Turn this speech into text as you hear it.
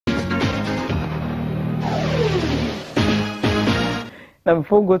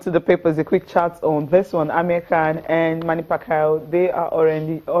Before we go to the papers, a quick chat on this one. Amir Khan and Manny Pacquiao, they are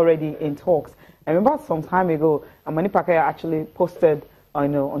already in talks. I remember some time ago, Manny Pacquiao actually posted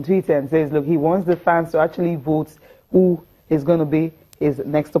on Twitter and says, look, he wants the fans to actually vote who is going to be his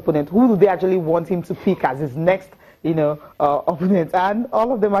next opponent. Who do they actually want him to pick as his next opponent? And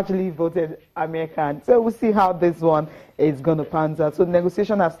all of them actually voted Amir Khan. So we'll see how this one is going to pan out. So the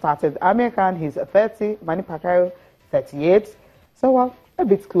negotiation has started. Amir Khan, he's 30, Manny Pacquiao, 38. So, well, a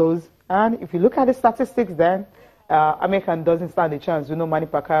bit close. And if you look at the statistics then, Amir Khan doesn't stand a chance. We know Manny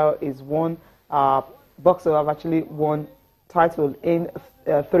Pacquiao is one boxer who have actually won title in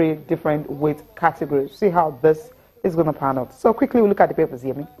 3 different weight categories. See how this is going to pan out. So quickly, we'll look at the papers,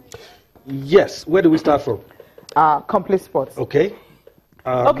 Yemi. Yes. Where do we start from? Complete Sports. Okay.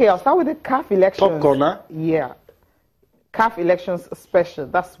 Okay, I'll start with the CAF elections. Top corner. Yeah. CAF elections special.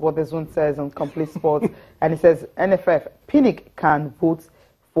 That's what this one says on Complete Sports. And it says NFF, Pinnick can vote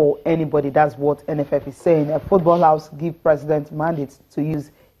for anybody. That's what NFF is saying. A football house give president mandate to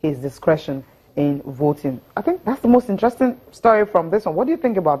use his discretion in voting. I think that's the most interesting story from this one. What do you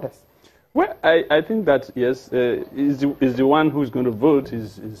think about this? Well, I think that, yes, is the one who's going to vote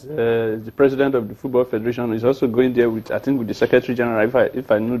is the president of the Football Federation. Is also going there with, I think, with the Secretary General,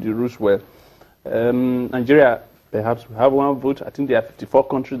 if I know the rules well. Nigeria perhaps have one vote. I think there are 54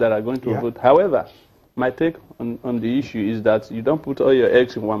 countries that are going to vote. However, my take on the issue is that you don't put all your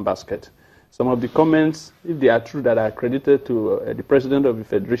eggs in one basket. Some of the comments, if they are true, that are credited to the president of the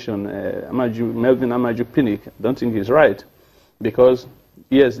Federation, Melvin Amaju Pinnick, I don't think he's right. Because,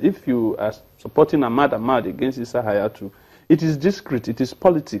 yes, if you are supporting Ahmad against Issa Hayatu, it is discreet, it is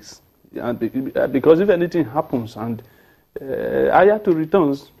politics. And because if anything happens and Hayatu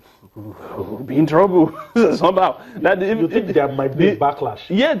returns, we'll be in trouble somehow. You think there might be a backlash?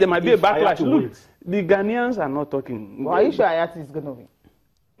 Yeah, there might be a backlash. Look, the Ghanaians are not talking. Well, are you sure Hayatu is going to win?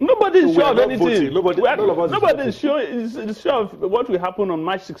 Nobody is sure of anything. Nobody is sure of what will happen on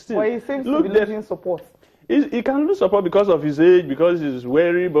March 16th. Well, he seems to be losing support. He can lose support because of his age, because he's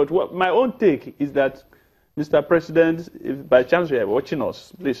wary. But my own take is that, Mr. President, if by chance you are watching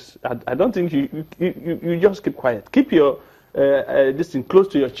us, please, I don't think you just keep quiet. Keep your this thing close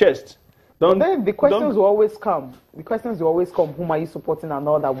to your chest. Then the questions will always come. The questions will always come. Whom are you supporting and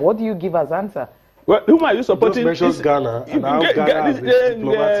all that? What do you give as answer? Well, whom are you supporting? Just mentions Ghana and how Ghana has been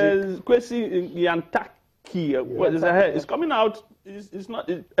diplomatic. Kwesi Yantaki, what is that? It's coming out. It's not.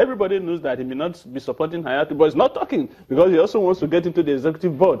 Everybody knows that he may not be supporting Hayatu, but he's not talking because he also wants to get into the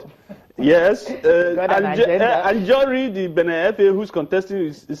executive board. Yes, Anjori, the Benin FA who's contesting,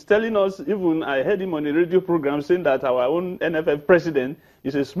 is telling us. Even I heard him on a radio program saying that our own NFF president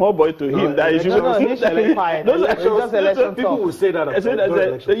is a small boy to him. That he should. People will say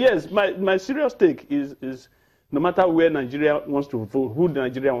that. Yes, my serious take is no matter where Nigeria wants to vote, who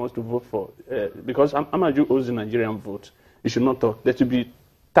Nigeria wants to vote for, because Amaju owes the Nigerian vote. You should not talk. There should be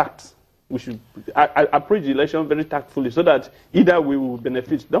tact. We should approach the election very tactfully so that either we will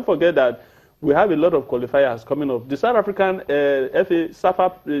benefit. Don't forget that we have a lot of qualifiers coming up. The South African FA,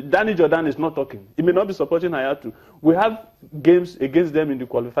 SAFA, Danny Jordan is not talking. He may not be supporting Hayatu. We have games against them in the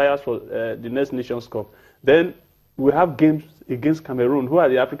qualifiers for the Next Nations Cup. Then we have games against Cameroon, who are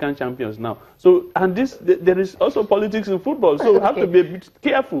the African champions now. So, and there is also politics in football, so we have to be a bit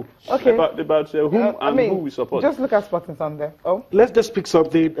careful about who we support. Just look at Sporting Sunday. Oh, let's just pick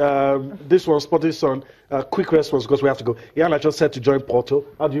something. This one, Sporting Sun. Quick response because we have to go. Iheanacho said to join Porto.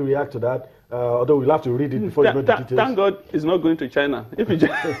 How do you react to that? Although we'll have to read it before you know the details. Thank God he's not going to China. If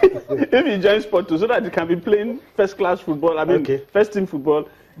he joins Porto, so that he can be playing first-class football. I mean, first-team football.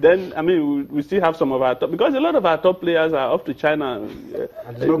 Then, I mean, we still have some of our top, because a lot of our top players are off to China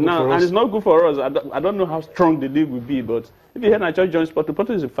now, and it's not good for us. I don't know how strong the league will be, but if Iheanacho joins Porto,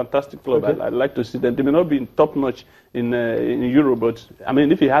 Porto is a fantastic club. I'd like to see them. They may not be top-notch in Europe, but, I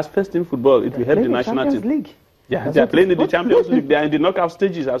mean, if he has first-team football, it will help the national team. League. Yeah, they're playing in the Champions League. They are in the knockout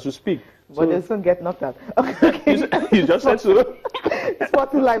stages as we speak. But they soon get knocked out. Okay. You just said so.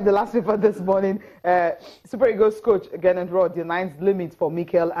 Sporting Live, the last paper this morning. Super Eagles coach Gernot Rohr denies limits for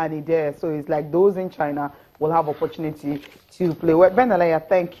Mikel and Ide. So it's like those in China will have opportunity to play. Well, Ben Alaya,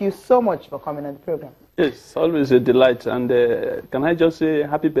 thank you so much for coming on the program. Yes, always a delight. And can I just say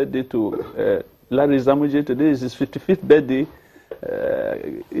happy birthday to Larry Zamuje. Today is his 55th birthday.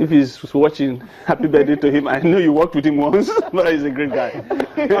 If he's watching, happy birthday to him. I know you worked with him once, but he's a great guy.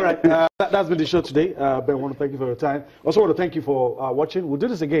 All right, that's been the show today. Ben, I want to thank you for your time. Also want to thank you for watching. We'll do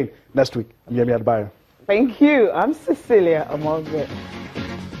this again next week. I'm Yemi Adbaya. Thank you. I'm Cecilia Amogbe.